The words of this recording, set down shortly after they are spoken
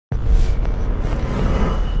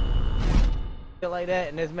like that,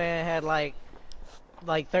 and this man had like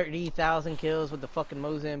 30,000 kills with the fucking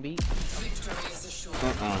Mozambique.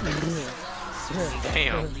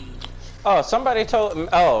 Damn. Oh, somebody told me.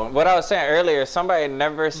 Oh, what I was saying earlier. Somebody had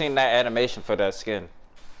never seen that animation for that skin.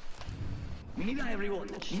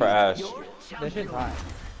 For Ash. That shit's hot.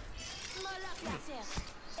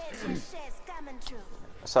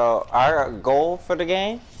 So our goal for the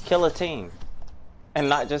game: kill a team, and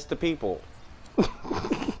not just the people.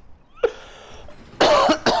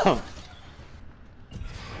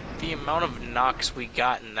 The amount of knocks we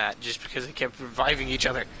got in that just because they kept reviving each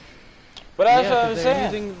other. But that's what I'm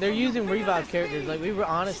saying. They're using revive characters. Like, we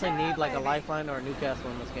honestly need like a lifeline or a Newcastle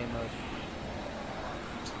in this game mode.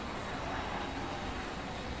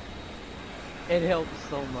 It helps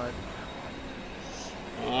so much.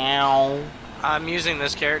 I'm using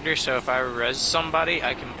this character, so if I res somebody,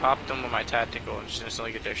 I can pop them with my tactical and just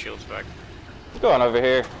instantly get their shields back. What's going over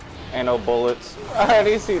here? Ain't no bullets. I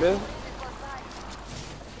already see this.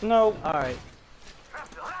 No. Alright.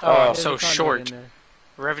 Oh, so short.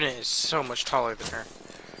 Revenant is so much taller than her.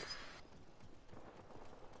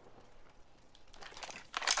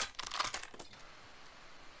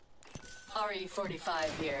 RE45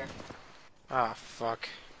 here. Ah, fuck.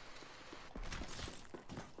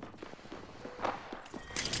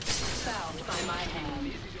 Found by my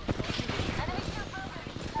hand.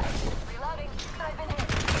 Reloading. I've been hit.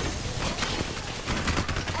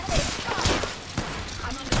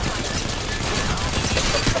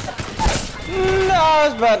 No, I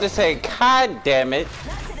was about to say, God damn it.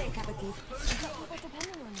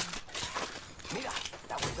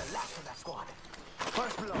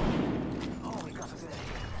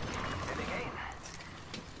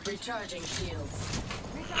 Recharging shields.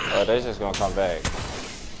 Oh, they're just gonna come back.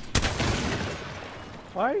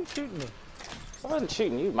 Why are you shooting me? I wasn't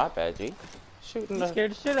shooting you, my bad, G. Shooting You the...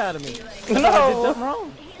 scared the shit out of me. No! I did something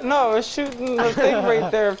wrong. No, it's shooting the thing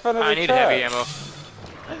right there in front of the I need truck. heavy ammo.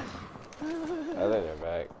 Oh, they're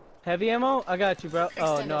back. Heavy ammo? I got you, bro.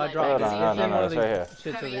 Oh, no, I dropped it. No, it's right here.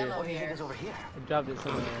 Shit's over here. I dropped it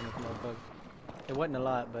somewhere in this motherfucker. It wasn't a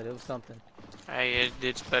lot, but it was something. Hey,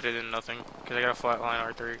 it's better than nothing, because I got a flatline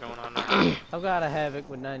R3 going on now. I've got a Havoc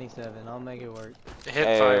with 97. I'll make it work. The hip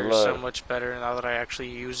fire is so much better now that I actually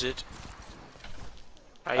use it.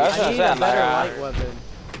 I need a better light weapon.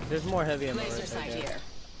 There's more heavy ammo right there.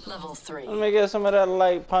 Level 3. Let me get some of that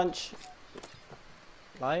light punch.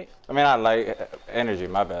 Light? I mean, not light energy,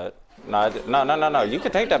 my bad. No. You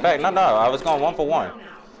can take that back. No, I was going 1 for 1.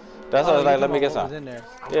 That's what I was like, let me get some. In there.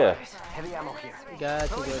 Yeah. Heavy ammo here. Got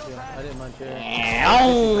you. I didn't munch your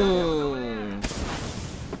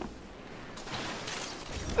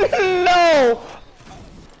No!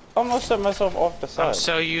 Almost set myself off the side. I'm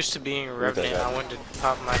so used to being Revenant, I wanted to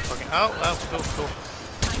pop my fucking... Oh, cool.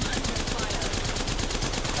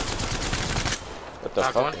 What the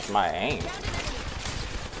fuck is my aim?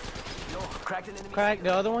 Crack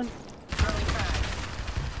the other one?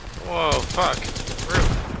 Whoa, fuck. Rude.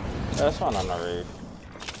 That's one on the read.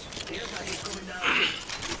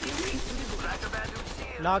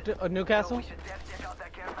 Knocked a Newcastle?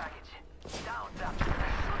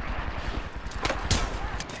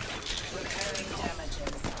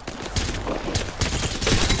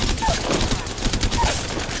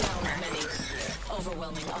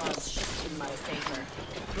 Overwhelming odds shift in my favor.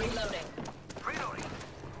 Reloading.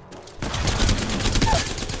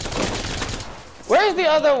 Where's the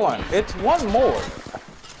other one? It's one more.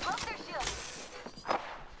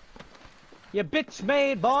 You bitch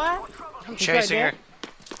made, boy! I'm chasing her.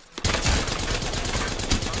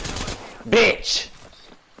 Bitch!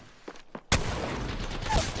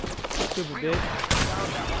 Stupid bitch.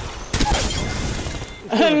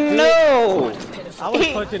 No! I was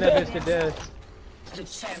punching that bitch to death. The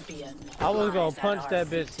champion. I was gonna punch that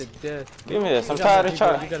bitch to death. Give me this. I'm tired of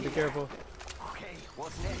charging. You gotta be careful.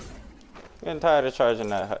 Getting tired of charging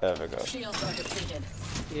that Havoc. Shields are depleted.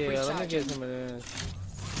 Yeah, let me get some of this.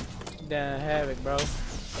 Damn Havoc, bro.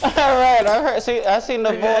 Alright, I seen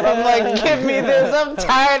the board. I'm like, give me this. I'm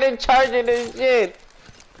tired of charging this shit.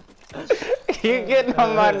 You getting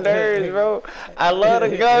on my nerves, bro. I love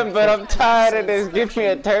the gun, but I'm tired of this. Give me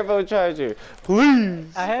a turbocharger,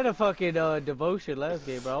 please. I had a fucking devotion last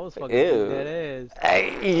game, bro. I was fucking dead ass.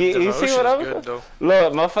 Hey, you see what I'm good, though.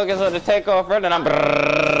 Look, motherfuckers on the takeoff running. I'm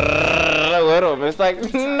with them. It's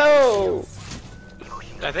like, no.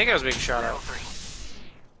 I think I was being shot at.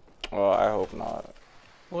 Well, I hope not.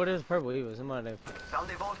 What is purple Eva? Somebody.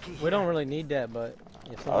 We don't really need that, but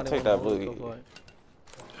if I'll take that blue.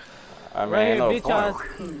 I mean, right here, no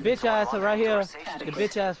bitch ass right here. The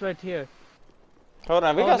bitch ass right here. Hold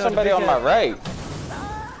on, we got somebody on my right.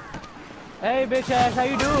 Hey, bitch ass, how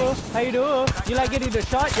you do? How you do? You like getting the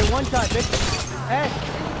shot? You're one shot, bitch. Hey,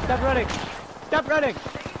 stop running. Stop running.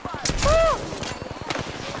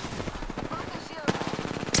 Woo!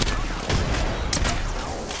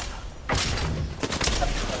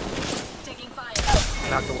 Taking fire.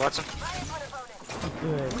 Knock the Watson.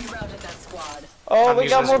 Good. We routed that squad. Oh, we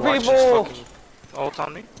got more people. Ult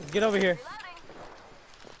on me. Get over here.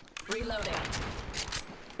 Reloading.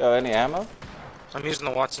 Yo, any ammo? I'm using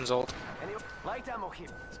the Watson's ult. Light ammo here.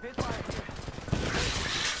 Spitfire here.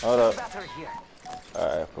 Hold up. Battery here.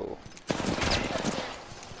 Alright, cool.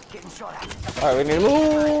 Getting shot at. Alright, we need to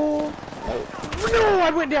move. No,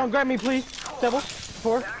 I went down. Grab me, please. Double.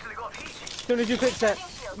 4. As soon as you fix that.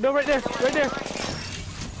 No, right there. Right there.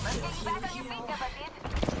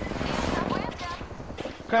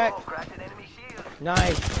 Crack.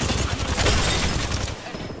 Nice.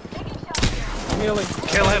 I'm healing.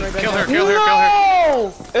 Kill him. Right Kill back her. down. Kill her. Kill her.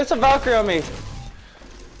 No! It's a Valkyrie on me.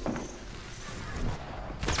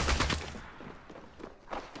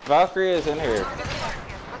 Valkyrie is in here.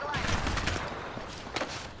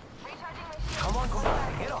 Come on, come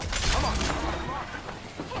on. Get up. Come on.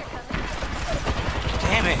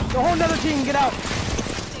 Damn it. The whole nother team, get out.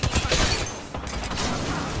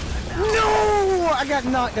 No! I got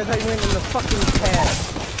knocked as I went in the fucking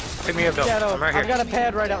pad. Pick me up, though. Shadow, I'm right I've here. got a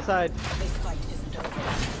pad right outside. This fight isn't over.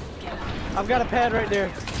 Get out. I've got a pad right there.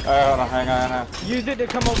 Alright, hold on, hang on, hang on. Use it to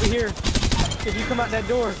come over here. If you come out that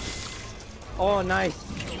door. Oh, nice.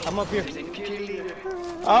 I'm up here.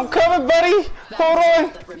 I'm coming, buddy. Hold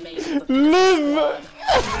on. That remains of the Live.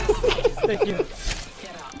 Thank you.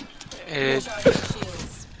 Get up. It,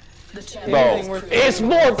 Shields. The champion Bro, Anything worth- it's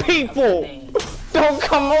more people. Don't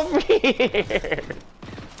come over here.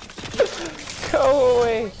 Go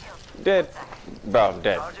away. Dead. Bro, I'm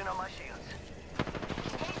dead. Charging on my shields.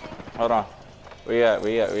 Hold on. Where you at?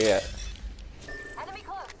 Enemy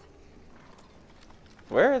close.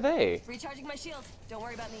 Where are they? Recharging my shield. Don't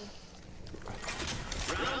worry about me.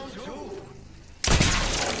 Round 2.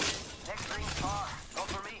 Next ring's far. Not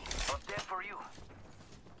for me, but dead for you.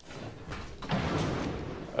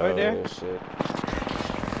 Right there. Oh, shit.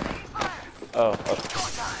 Oh.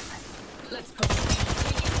 Let's push.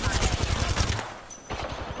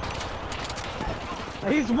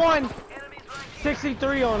 He's one.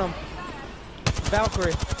 63 on him.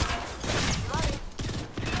 Valkyrie.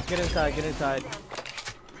 Get inside, get inside.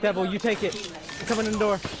 Devil, you take it. I'm coming in the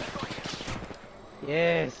door.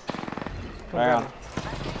 Yes. Come Wow.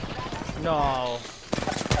 on. No.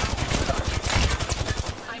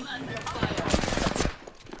 I'm under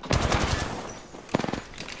fire.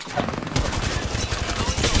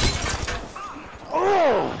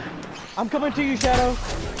 Oh! I'm coming to you, Shadow.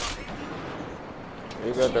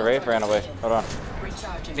 You good? The Wraith ran away. Hold on.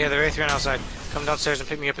 Recharging. yeah, the Wraith ran outside. Come downstairs and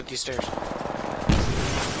pick me up at these stairs.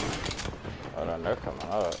 Hold on, they're coming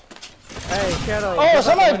up. Hey, Shadow. Oh,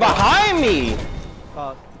 somebody's behind me!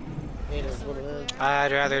 Fuck. It is what it is.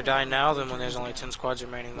 I'd rather die now than when there's only 10 squads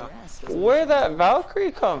remaining, though. Where'd that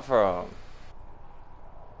Valkyrie come from?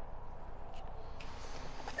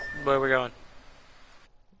 Where are we going?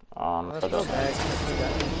 Let's go back.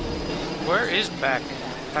 Where is back?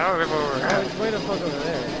 I don't remember where we're Oh, at. it's way the fuck over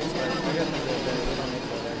there. I guess we don't need to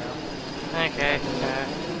go there now. Okay.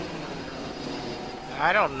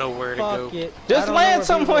 I don't know where to go. Fuck it. I Just don't know land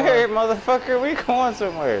where people somewhere, are. motherfucker. We going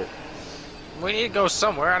somewhere. We need to go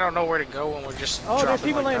somewhere. I don't know where to go when we're just. Oh, there's dropping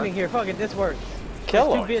people like landing that. here. Fuck it, this works. Kill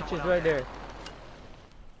Two them. bitches right there.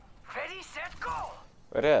 Ready, set, go.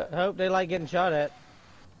 Where they at? I hope they like getting shot at.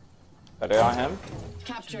 Are they on him?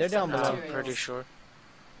 Capture They're down some below. I'm materials. pretty sure.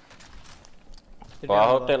 They're Well, I down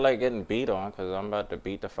hope below. they're like getting beat on, cause I'm about to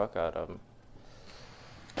beat the fuck out of them.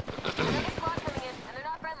 Another squad coming in, and they're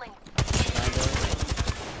not friendly.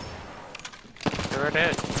 They're right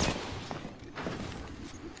ahead.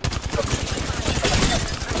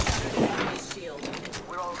 Shield.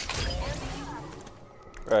 We're all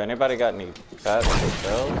Bro, anybody got any bad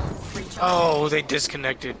shells? Oh, they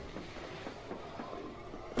disconnected.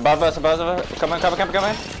 Above us. Come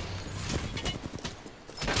in.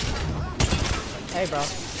 Hey, bro.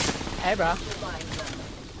 Hey, bro.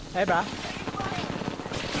 Hey, bro.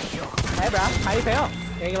 Hey, bro. How you feel?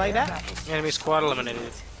 Yeah, you like that? Enemy squad eliminated.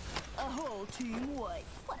 A whole team white.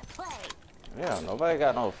 What a play. Yeah, nobody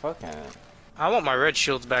got no fucking. I want my red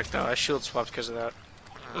shields back though. I shield swapped because of that.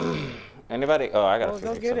 Anybody? Oh, I got a Oh,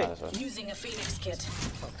 go Phoenix. get it. Somebody said. Using a Phoenix kit.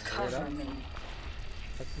 Cover me.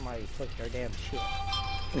 That's somebody took their damn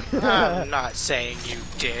shit. I'm not saying you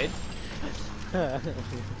did.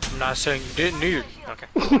 I'm not saying you didn't either. Okay.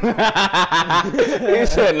 He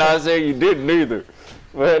said not saying you didn't either.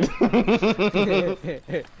 But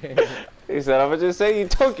he said, "I'ma just say you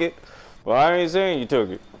took it." Well, I ain't saying you took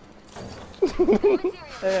it.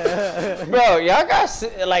 Bro, y'all got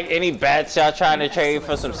like any bats y'all trying to trade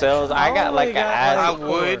for some cells? I got like an I ass.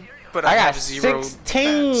 would, but I I got have 0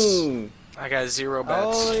 16. bets. I got 0 I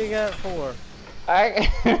bets. only got 4.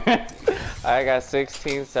 I got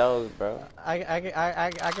 16 cells, bro. I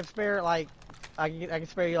can spare like I can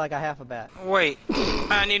spare you like a half a bat. Wait,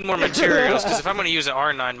 I need more materials because if I'm gonna use an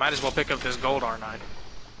R9, might as well pick up this gold R9.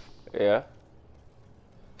 Yeah.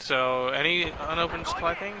 So, any unopened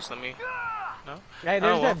supply things? Let me. No. Hey,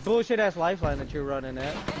 there's Oh, well. that bullshit ass lifeline that you're running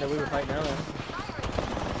at that we were fighting earlier.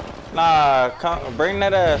 Nah, come bring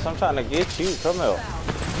that ass. I'm trying to get you. Come here.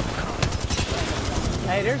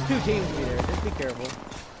 Hey, there's 2 teams to be there. Just be careful.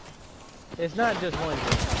 It's not just one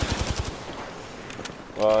team.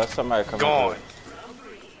 Well, there's somebody coming. Gone.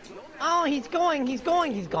 Oh, he's going. He's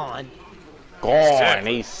gone. Gone.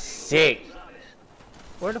 He's sick.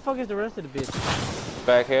 Where the fuck is the rest of the bitch?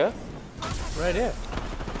 Back here. Right here.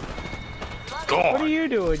 Gone. What are you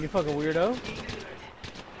doing, you fucking weirdo?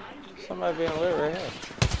 Somebody being lit right here.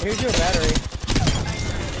 Here's your battery.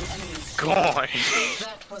 Gone.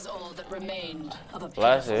 That was all that remained of a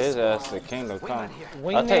Last pitiful his ass squad. the kingdom come.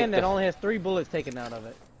 Wingman that only has 3 bullets taken out of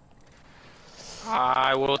it.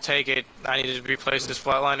 I will take it. I need to replace this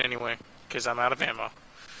flatline anyway, because I'm out of ammo.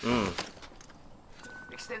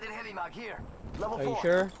 Extended heavy mag here. Level Are 4. you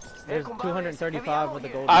sure? There's 235 with the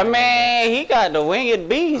gold. I mean, he got the winged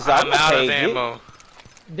beast. I'm I'm out of take it. ammo.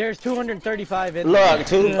 There's 235 in there.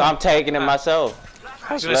 Look, I'm taking it myself.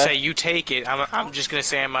 I was gonna say you take it. I'm just gonna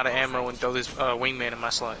say I'm out of ammo and throw this wingman in my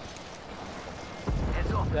slot.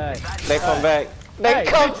 Heads up. Hey. They come back. They Hey,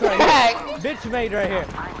 come bitch right back. Bitch made right here.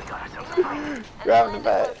 We got ourselves. Grab the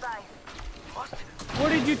bag. What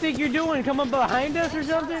did you think you're doing? Coming behind us or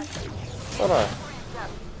something? Hold on.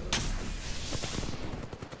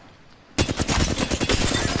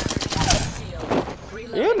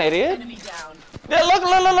 You an idiot. Enemy down. Yeah, look.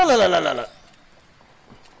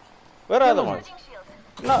 Where the other ones?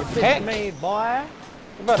 No, Bitch hey, made boy.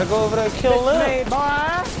 you better go over there and kill Bitch them. made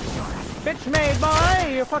boy. Bitch made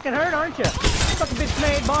boy. You're fucking hurt, aren't you? Fucking bitch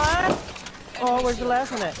made boy. Oh, where's the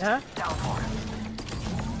last one at, huh?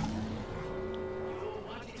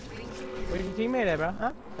 Where's your teammate at, bro?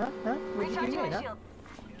 Huh? Where's your teammate, huh?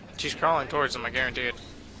 She's crawling towards him. I guarantee it.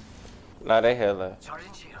 Nah, they here left.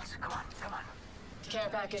 Charging shields. Come on. Care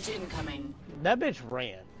package incoming. That bitch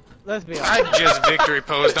ran. Let's be honest. I just victory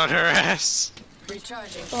posed on her ass.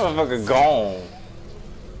 Recharging. Motherfucker gone.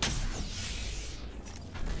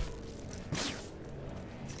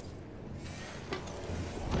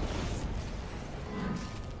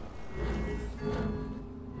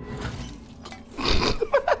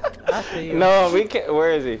 I see you. No, we can't.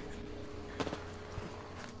 Where is he?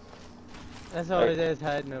 That's all his ass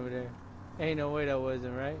hiding over there. Ain't no way that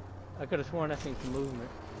wasn't, right? I could have sworn I seen some movement.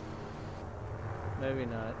 Maybe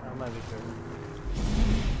not. I might be sure.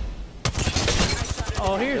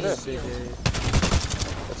 Oh, here's this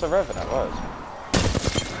bitch. It's a revenant. Was.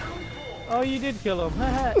 Oh, you did kill him.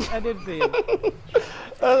 I did see him.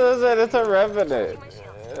 That's what I said. It's a revenant.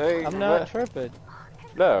 Hey, I'm not what? tripping.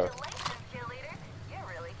 No. Cheerleader, you're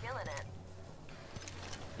really killing it.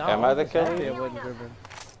 No, Am I the just happy killer? I wasn't tripping.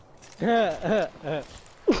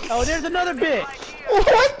 Oh, there's another bitch.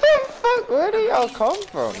 What the fuck? Where do y'all come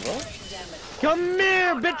from, bro? Come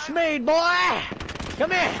here, bitch made boy.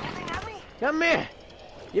 Come here. Come here.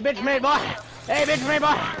 You bitch made boy. Hey, bitch made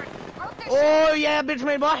boy. Oh, yeah, bitch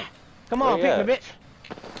made boy. Come on, Where pick you me, bitch.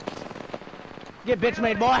 Get bitch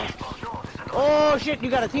made boy. Oh, shit, you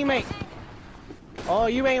got a teammate. Oh,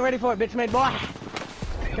 you ain't ready for it, bitch made boy.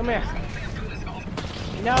 Come here.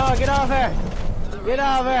 No, get off her. Get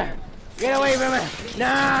off her. Get away from her.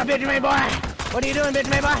 Nah, bitch made boy. What are you doing, bitch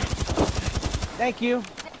made boy? Thank you. An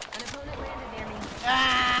opponent landed near me.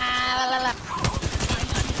 Ah,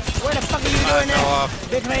 where the fuck are you I doing fell there? off.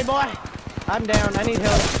 Bitch made boy. I'm down. I need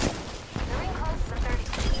help. The ring close to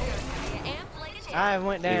 30. And latest hit. I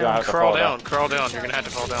went You gonna down. have to Crawl fall down. Crawl down. You're gonna have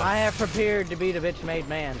to fall down. I have prepared to be the bitch made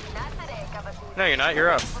man. Not today, Gubba. No, you're not.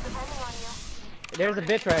 You're up. Depending on you. There's a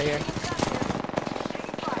bitch right here.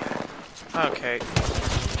 Okay.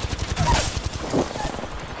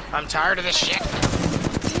 I'm tired of this shit.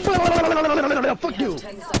 Fuck you.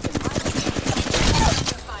 10 seconds.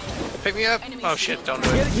 Pick me up. Oh shit! Don't do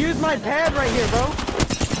it. Use my pad right here, bro.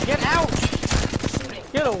 Get out.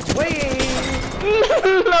 Get away.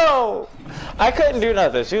 No, I couldn't do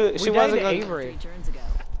nothing. She We died wasn't to gonna. Avery. Turns ago.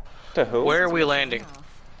 To who? Where are we landing?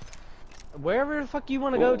 Wherever the fuck you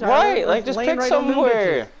want to go, Tyler. Right, like Let's just land pick right on them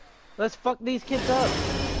somewhere. bitches. Let's fuck these kids up.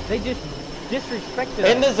 They just disrespected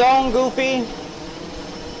In the us. zone, Goofy.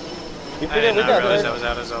 You I forget did we not got realize there. that was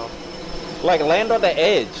out of zone. Like land on the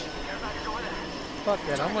edge. Fuck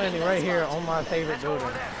that, I'm landing right here on my favorite building.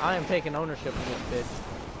 I am taking ownership of this bitch.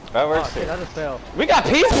 That Oh works shit, too. I just fell. We got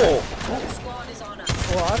people. Your squad is on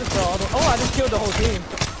us. Well, I just fell all the... Oh, I just killed the whole team.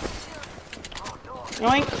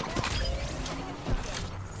 Yoink.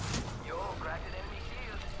 Yo, cracked an enemy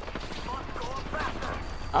shield. Fuck, going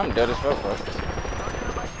faster. I'm dead as fuck,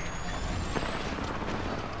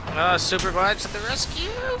 bro. Super Glides to the rescue.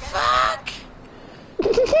 Fuck.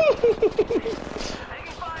 Taking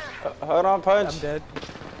fire. Hold on, punch. I'm dead.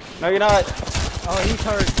 No, you're not. Oh, he's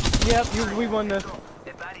hurt. Yep, we won this. The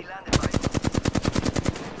baddie landed right.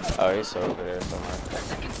 Oh, he's over there somewhere.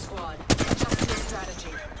 Second squad. Adjust your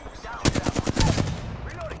strategy. Down.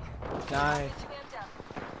 Reloading. Nice.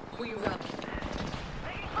 We run.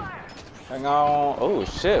 Taking fire. Hang on. Oh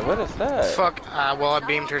shit, what is that? Fuck. Well, I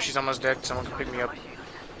beamed her. She's almost dead. Someone can pick me up.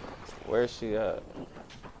 Where's she at?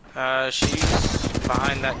 She's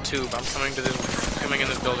behind that tube. I'm coming in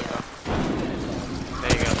this building though.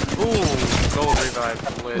 There you go. Ooh, gold revive.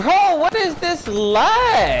 Lit. Bro, what is this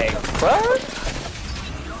lag, bro?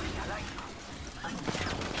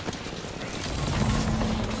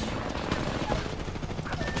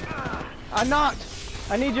 I knocked.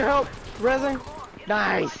 I need your help, Resin.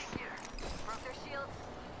 Nice.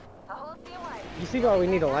 You see why we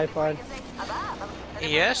need a lifeline?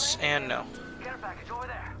 Yes and no. Care package over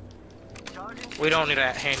there. Charging. We don't need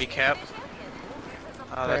a handicap.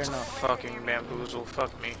 Oh, Fair that's enough. fucking bamboozle.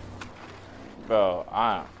 Fuck me. Bro,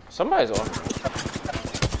 somebody's on. Some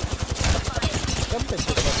bitch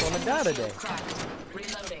was up on the die today. Cracked.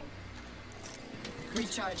 Reloading.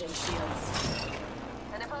 Recharging shields.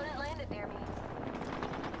 An opponent landed near me.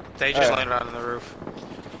 They just Alright. landed out on the roof.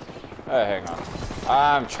 Alright, hang on.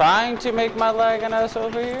 I'm trying to make my lag and ass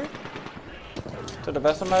over here to the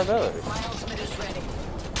best of my ability. My ultimate is ready.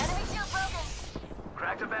 Enemy shield broken.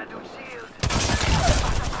 Cracked a bad dude shield.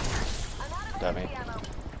 I'm out of Dummy. energy ammo.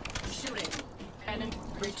 Shooting. Enemy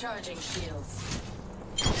recharging shields.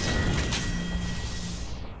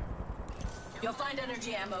 You'll find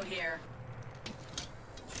energy ammo here.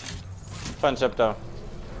 Punch up though.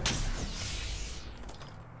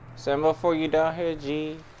 Send for you down here,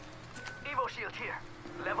 G. Evo shield here.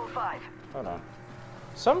 Level 5. Hold on.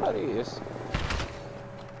 Somebody is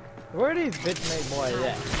Where are these bitch made boys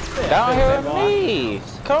at? down bitch here made with boy. me.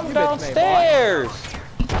 Come You bitch made boy. downstairs.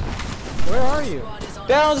 Where are you? Squad is on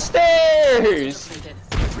Downstairs. Completed.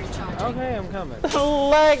 Recharging. Okay, I'm coming.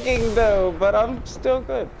 Lagging though, but I'm still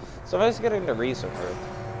good. Somebody's getting the reason, bro.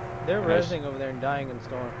 They're Nice. resing over there and dying in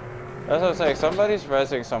storm. That's what I'm saying. Somebody's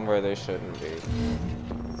resing somewhere they shouldn't be.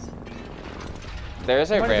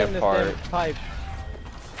 There's a Somebody's in this rampart. damn pipe.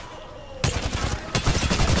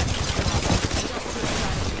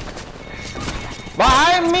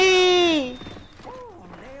 Behind me!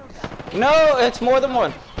 No, it's more than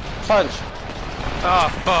one. Punch. Oh,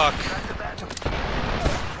 fuck.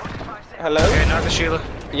 Hello? Okay, knock the Sheila.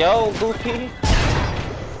 Yo, Goofy.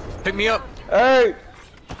 Pick me up. Hey!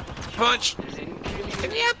 Punch.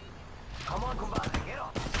 Pick me up. Come on, compadre. Get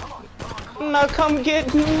up. Come on. Now come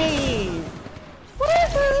get me!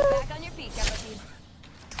 Back on your feet, Captain.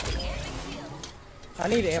 I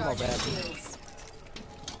need ammo bad. Shields.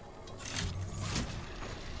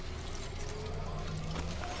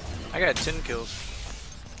 I got 10 kills.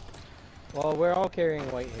 Well, we're all carrying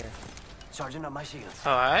weight here. Charging up my shields.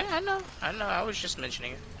 Oh, I know. I was just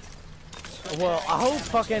mentioning it. Well, I hope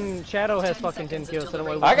fucking Shadow has fucking 10 kills so that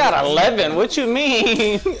way we I got 11. What you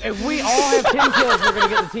mean? If we all have 10 kills, we're gonna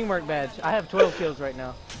get the teamwork badge. I have 12 kills right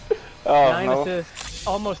now. Oh 9 no. assists,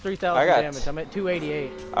 almost 3,000 I got- damage. I'm at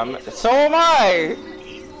 288. So am I.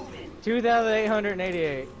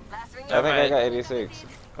 2,888. Last ring I think I Alright. got 86.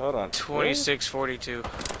 Hold on. 2642.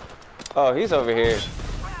 Oh, he's over here.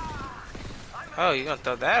 Oh, you gonna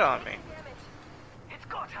throw that on me? It's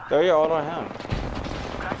go time. Throw your ult on him.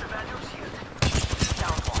 Cracked a bad dude shield.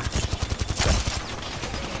 Down one.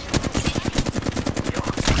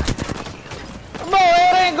 Bro,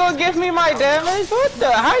 it ain't gonna give me my damage. What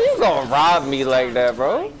the? How you gonna rob me like that,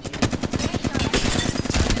 bro?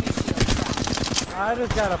 I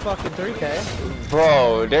just got a fucking 3K.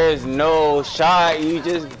 Bro, there's no shot. You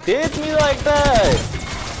just did me like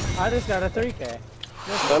that. I just got a 3K.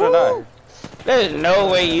 So did I. There's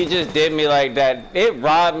no way you just did me like that. It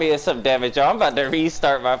robbed me of some damage. Yo, I'm about to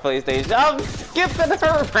restart my PlayStation. I'm skipping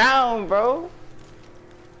around, bro.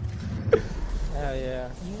 Hell yeah.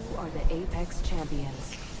 You are the Apex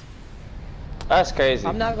champions. That's crazy.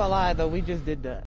 I'm not gonna lie though, we just did that.